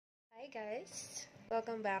guys!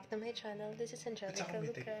 Welcome back to my channel. This is Angelica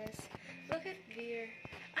Lucas. Look at Veer.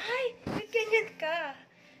 Ay! Ba't ganyan ka?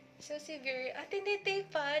 So si Veer,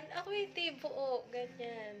 tinitapan. Ako yung tape buo.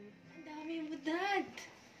 Ganyan. Ang dami mo, Dad!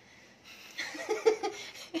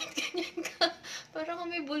 Ba't ganyan ka? Parang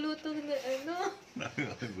may bulutong na ano.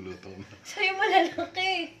 May bulutong na. Sa'yo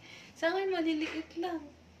malalaki. Sa akin maliliit lang.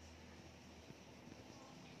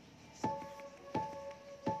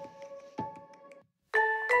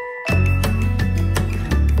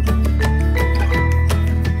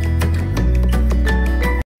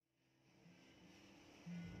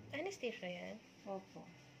 Anesthesia yan? Opo.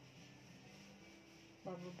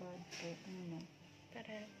 Bababad po.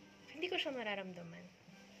 Para, hindi ko siya mararamdaman.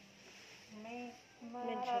 May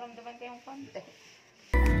mararamdaman kayong konti.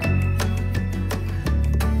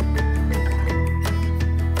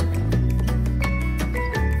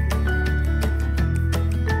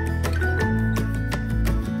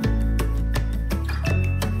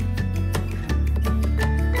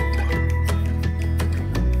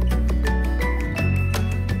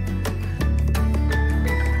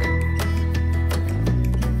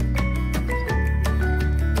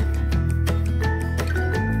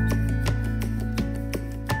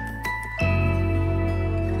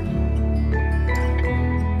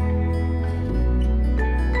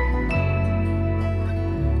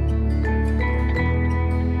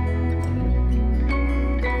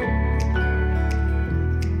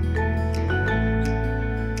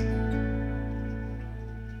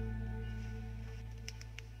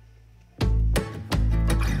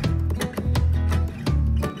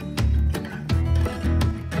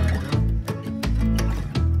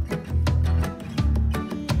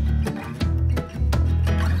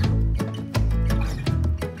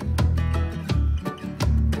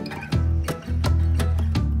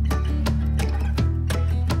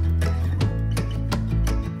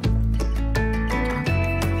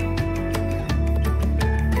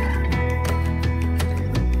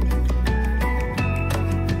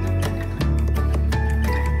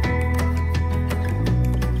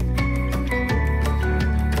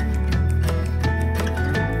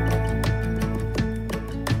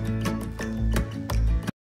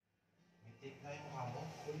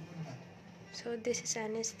 So, this is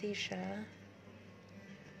anesthesia.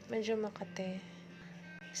 Medyo makate.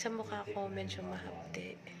 Sa mukha ko, medyo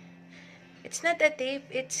mahapde. It's not a tape,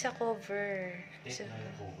 it's a cover. So,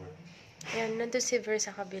 yan, nandun si Ver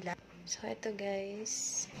sa kabila. So, ito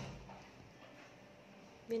guys.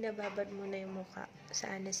 Binababad muna yung mukha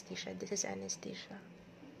sa anesthesia. This is anesthesia.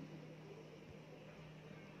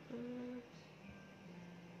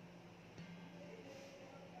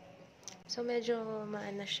 So, medyo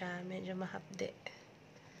maana siya, medyo mahapde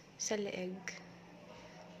sa leeg,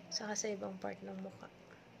 saka sa ibang part ng mukha.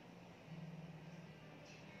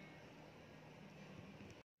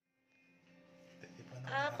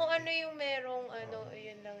 Kung ano yung merong,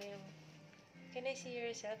 yun lang yung, can I see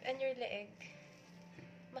yourself? And your leg?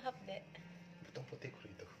 Mahapde. Ba't ang puti ko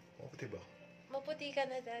rito? Maputi ba? Maputi ka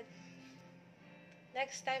na, Dad.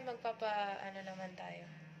 Next time, naman tayo.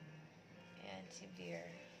 Ayan, si Veer.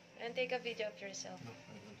 And take a video of yourself. No,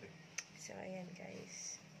 I don't think. So, ayan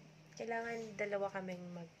guys. Kailangan dalawa kaming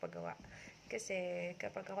magpagawa. Kasi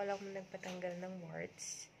kapag ako lang nagpatanggal ng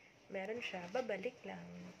warts, meron siya, babalik lang.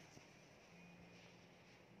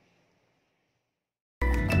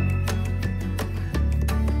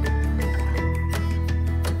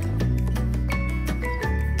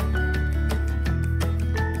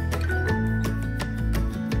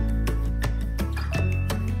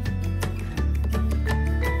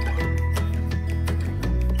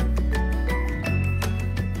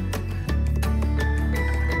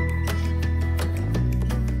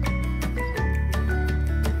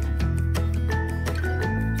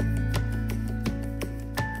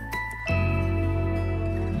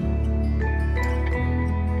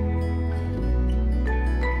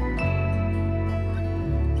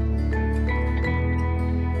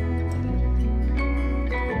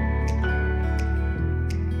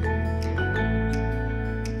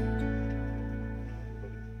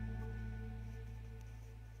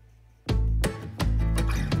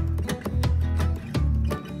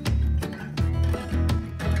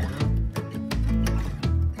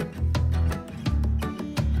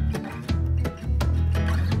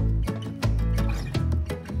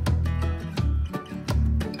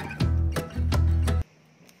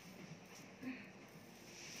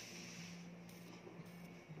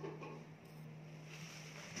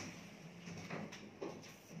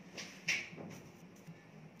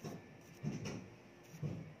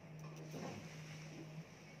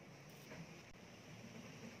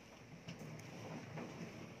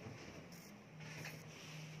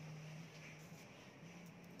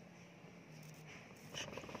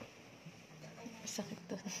 Sakit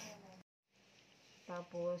doon.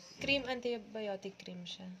 Tapos, Cream, antibiotic cream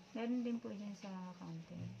siya. meron din po dyan sa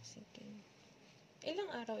counter. Sige.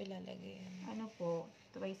 Ilang araw ilalagay yan? Ano po,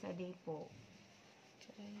 twice a day po.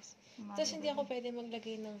 Guys. Umaga Tapos hindi ako gabi. pwede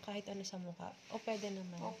maglagay ng kahit ano sa mukha. O pwede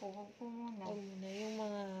naman. Opo, wag po muna. Huwag muna. Yung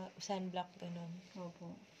mga sunblock ganun.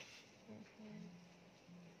 Opo.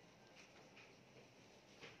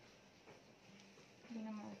 Hindi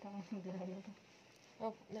naman ata ako naglalaro. O,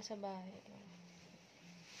 nasa bahay.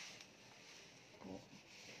 Po.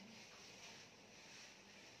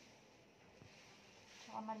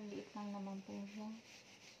 Tsaka maliliit lang naman po siya.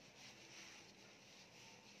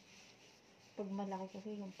 Pag malaki kasi,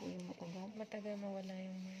 yun po yung matagal. Matagal mawala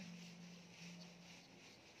yung mark.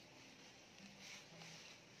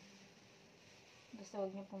 Basta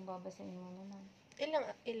huwag niyo pong babasahin muna na.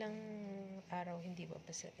 Ilang araw hindi ba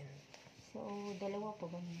basahin? So, dalawa po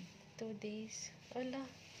ganun. 2 days. Wala.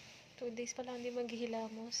 2 days pa lang hindi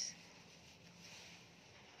maghihilamos.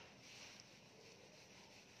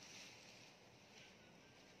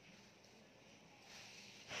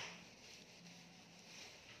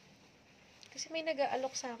 Kasi may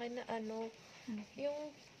nag-aalok sa akin na ano, yung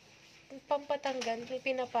pampatanggal, may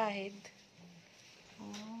pinapahid.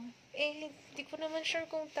 Ah, Hindi ko naman sure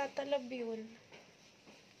kung tatalab yun.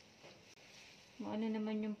 ano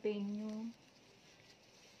naman yung pain niyo?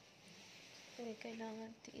 Kailangan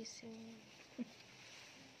tiisin.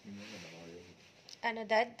 Himala na kayo. Ano,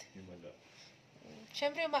 Dad? Himala.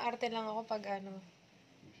 Siyempre, maarte lang ako pag ano,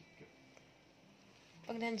 Visit ka.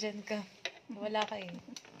 pag nandyan ka. Wala ka eh.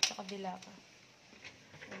 Sa kabila ka.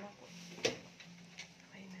 Wala po.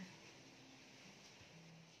 Okay na.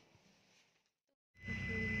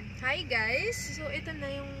 Hi guys! So, ito na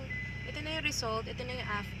yung result. Ito na yung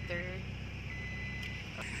after.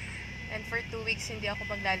 And for 2 weeks, hindi ako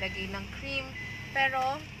maglalagay ng cream.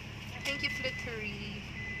 Pero, thank you, Cautery.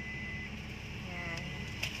 Yan.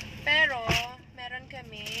 Pero, meron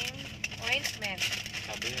kaming ointment.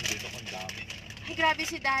 Sabi niya, dito kong dami. Ay, grabe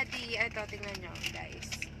si Daddy. Ito, tingnan nyo,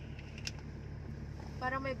 guys.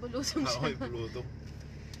 Parang may bulusong siya. Ako yung pulutong.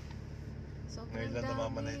 Sobrang Ngayon lang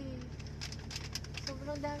namamanay. dami.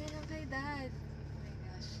 Sobrang dami lang kay Dad. Oh my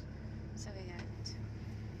gosh. So, ayan.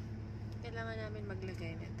 Kailangan namin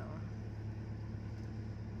maglagay nito.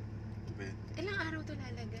 Ilang araw to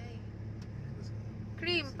lalagay?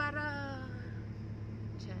 Cream, para...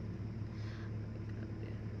 Diyan.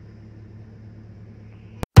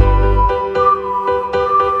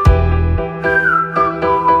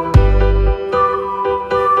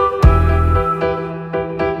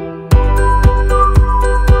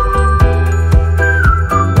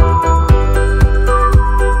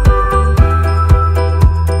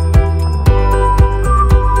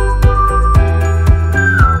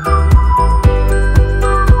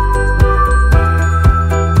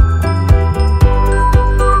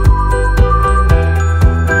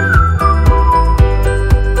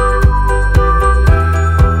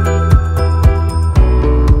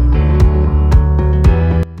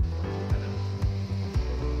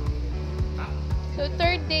 So,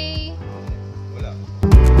 third day. Wala.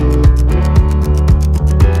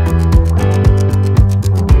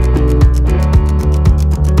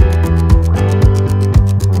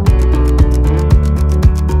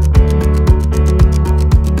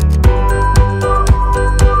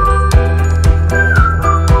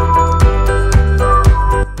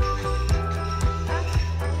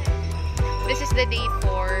 This is the day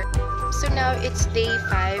 4. So now it's day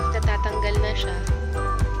 5. Natatanggal na siya.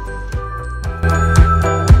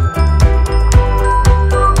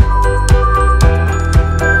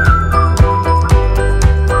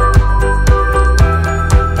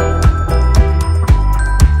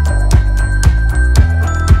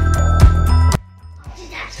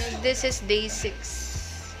 So this is day 6.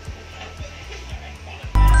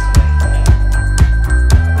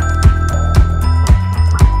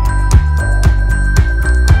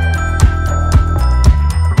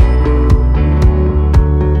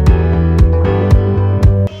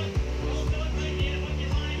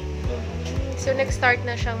 So, nag-start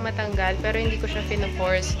na siyang matanggal, pero hindi ko siya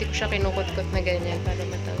pina-force. Hindi ko siya kinukot-kot na ganyan para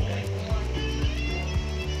matanggal.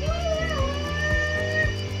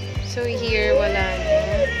 So, here, wala na.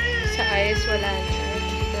 Sa eyes, wala na.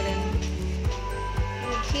 Dito rin.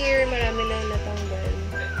 And here, marami na natanggal.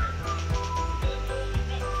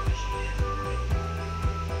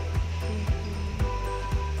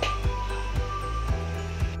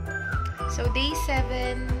 So, day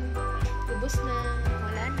 7. Ubus na.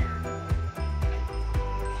 Wala na.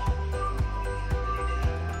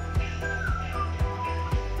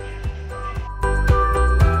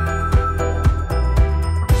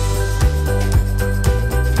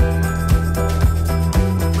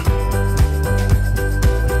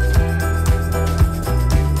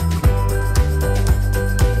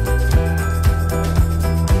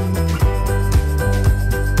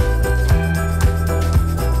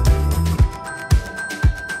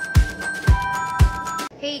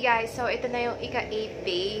 ito na yung ika-8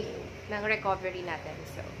 day ng recovery natin.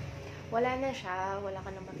 So, wala na siya. Wala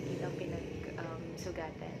ka na makikita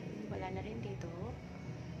sugatan. Wala na rin dito.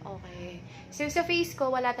 Okay. So, sa face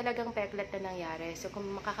ko, wala talagang peklat na nangyari. So, kung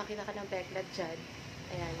makakakita ka ng peklat dyan,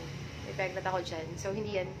 ayan, may peklat ako dyan. So,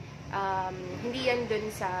 hindi yan dun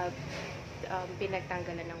sa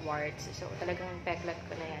pinagtanggalan ng warts. So, talagang peklat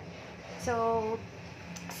ko na yan. So,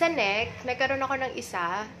 sa neck, nagkaroon ako ng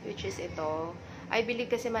isa, which is ito. I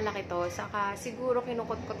believe kasi malaki to. Saka, siguro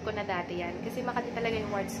kinukot-kot ko na dati yan. Kasi makati talaga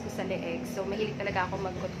yung warts ko sa leeg. So, mahilig talaga ako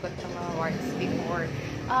magkot-kot ng mga warts before.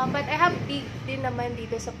 But I have big din naman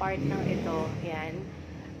dito sa part ng ito. Yan.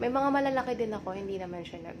 May mga malalaki din ako, hindi naman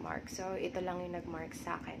siya nagmark. So, ito lang yung nagmark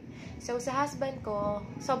sa akin. So, sa husband ko,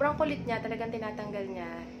 sobrang kulit niya, talagang tinatanggal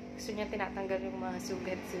niya. Gusto niya tinatanggal yung mga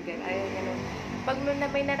sugat-sugat. Ayaw niya nun. Pag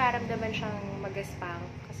may nararamdaman siyang magaspang,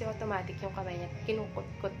 kasi automatic yung kamay niya,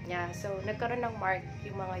 kinukot-kot niya. So, nagkaroon ng mark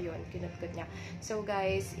yung mga yun, kinukot niya. So,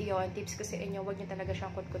 guys, iyon, tips ko sa inyo, huwag niyo talaga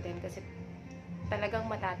siyang kutkutin kasi talagang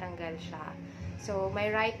matatanggal siya. So, may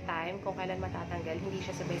right time kung kailan matatanggal. Hindi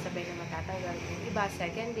siya sabay-sabay na matatanggal. Yung iba,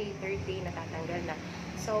 second day, third day, natatanggal na.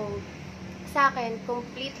 So, sa akin,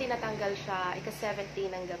 completely natanggal siya ika-7th day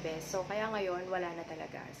ng gabi. So, kaya ngayon, wala na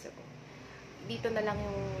talaga. So, dito na lang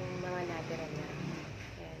yung mga natira niya.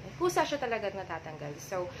 Ayan. Kusa siya talaga natatanggal.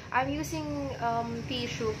 So, I'm using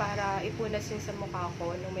tissue para ipunas yung sa mukha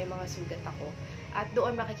ko nung may mga sugat ako. At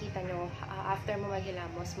doon makikita nyo, after mo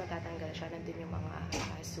maghilamos, matatanggal siya. Nandun yung mga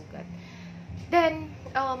sugat. Then,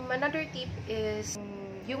 another tip is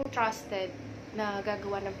yung trusted na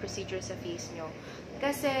gagawa ng procedure sa face nyo.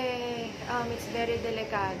 Kasi, it's very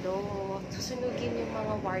delikado. Susunugin yung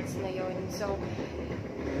mga warts na yon. So,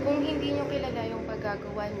 kung hindi nyo kilala yung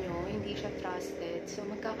paggagawa nyo, hindi siya trusted. So,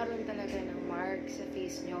 magkakaroon talaga ng mark sa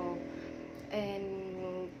face nyo.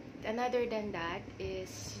 And, another than that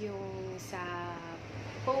is yung sa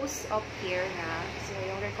post-op care na. So,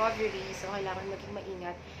 yung recovery. So, kailangan maging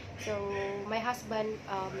maingat. So, my husband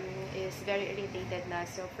is very irritated na.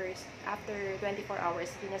 So, first, after 24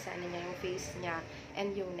 hours, pinasaan niya yung face niya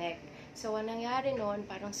and yung neck. So, ang nangyari nun,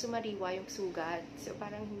 parang sumariwa yung sugat. So,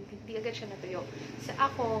 parang hindi agad siya natuyo. Sa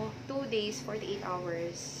ako, 2 days, 48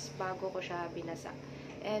 hours bago ko siya binasa.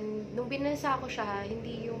 And, nung binasa ko siya,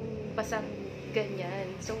 hindi yung basang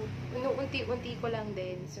ganyan. So, unti-unti ko lang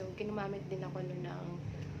din. So, ginamit din ako nun ng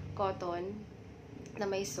cotton na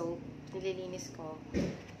may soap. Nililinis ko.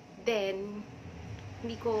 Then,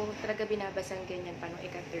 hindi ko talaga binabasang ganyan pa nung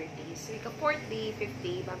ika-3rd day. So, ika-4th day, 5th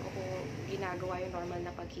day, bago ko ginagawa yung normal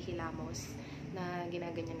na paghihilamos na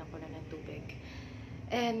ginaganyan ako na ng tubig.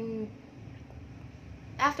 And,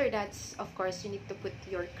 after that, of course, you need to put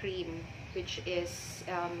your cream, which is,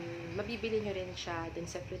 mabibili nyo rin siya dun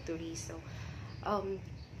sa Cautery. So,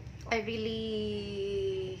 I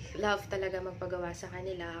really love talaga magpagawa sa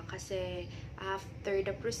kanila kasi after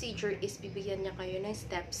the procedure is bibigyan niya kayo ng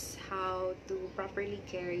steps how to properly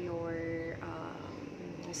care your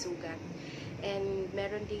sugat. And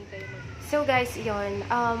meron din kayo So guys, yun.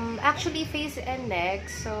 Actually, face and neck,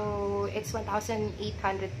 so it's 1,800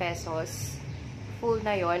 pesos. Full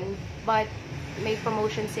na yon. But may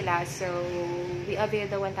promotion sila, so we avail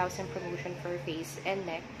the 1,000 promotion for face and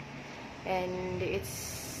neck. And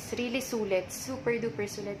it's really sulit, super duper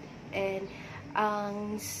sulit, and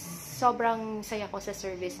sobrang saya ko sa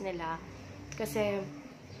service nila kasi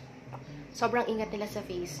sobrang ingat nila sa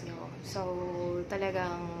face nyo. So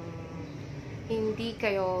talagang hindi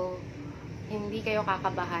kayo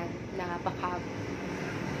kakabahan na baka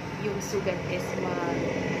yung sugat is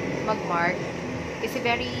mag-mark kasi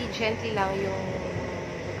very gently lang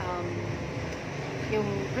yung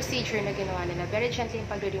procedure na ginawa nila. Very gently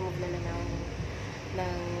yung pag-remove nila ng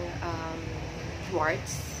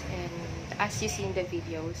warts, and as you see in the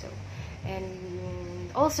video. So, and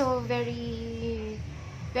also very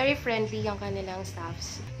friendly yung kanilang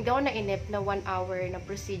staffs. Hindi ako nainip na 1 hour na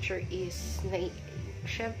procedure is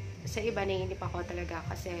sa iba naiinip ako talaga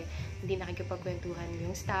kasi hindi nakikipagkwentuhan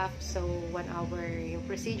yung staff. So 1 hour yung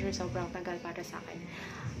procedure, sobrang tagal para sa akin.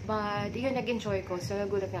 But yun, nag-enjoy ko. So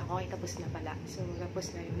nagulat nga ako, ay tapos na pala. So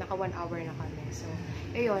tapos na yun, naka 1 hour na kami. So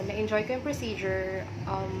ayun, na-enjoy ko yung procedure.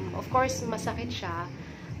 Of course, masakit siya,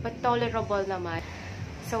 but tolerable naman.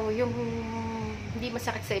 So yung hindi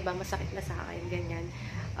masakit sa iba, masakit na sa akin, ganyan.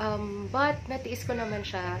 But natiis ko naman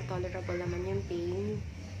siya, tolerable naman yung pain.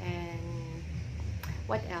 And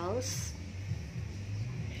what else?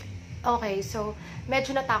 Okay, so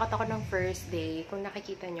medyo natakot ako ng first day. Kung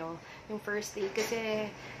nakikita nyo, yung first day, kasi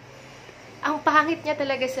ang pangit niya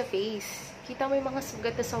talaga sa face. Kita mo yung mga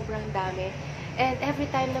sugat na sobrang dami. And every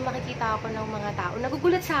time na makikita ako ng mga tao,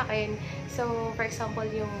 nagugulat sa akin. So, for example,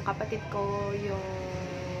 yung kapatid ko, yung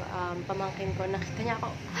pamangkin ko, nakita niya ako,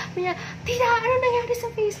 niya, Tina, ano nangyari sa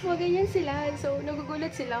face mo? Ganyan sila. So,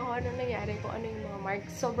 nagugulat sila kung ano nangyari, kung ano yung mga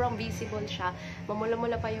marks. Sobrang visible siya.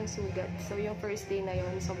 Mamula-mula pa yung sugat. So, yung first day na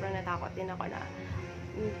yun, sobrang natakot din ako na,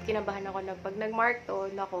 kinabahan ako na pag nag-mark to,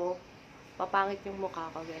 nako, papangit yung mukha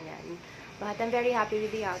ko, ganyan. But I'm very happy with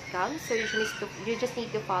the outcome. So you just need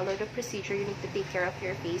to follow the procedure. You need to take care of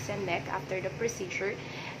your face and neck after the procedure.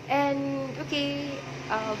 And, okay,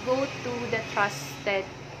 go to the trusted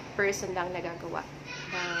person lang nagagawa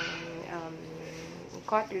ng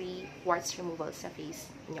Cautery warts removal sa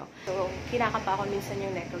face nyo. So, kinakapa ako minsan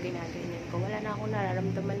yung neck ko, ginaganyan ko. Wala na akong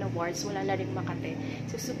nararamdaman na warts, wala na rin makate.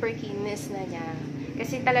 So, super keenness na niya.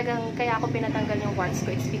 Kasi talagang, kaya ako pinatanggal yung warts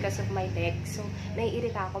ko, it's because of my neck. So,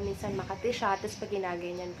 naiirita ako minsan makate siya, tapos pag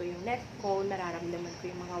ginaganyan ko yung neck ko, nararamdaman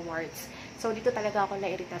ko yung mga warts. So, dito talaga ako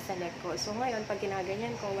nairita sa neck ko. So, ngayon, pag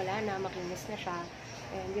ginaganyan ko, wala na, makinis na siya.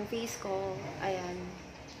 And yung face ko, ayan,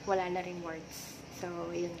 wala na rin warts. So,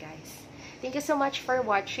 yun guys. Thank you so much for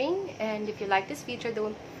watching, and if you like this video,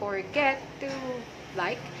 don't forget to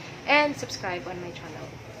like and subscribe on my channel.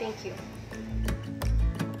 Thank you.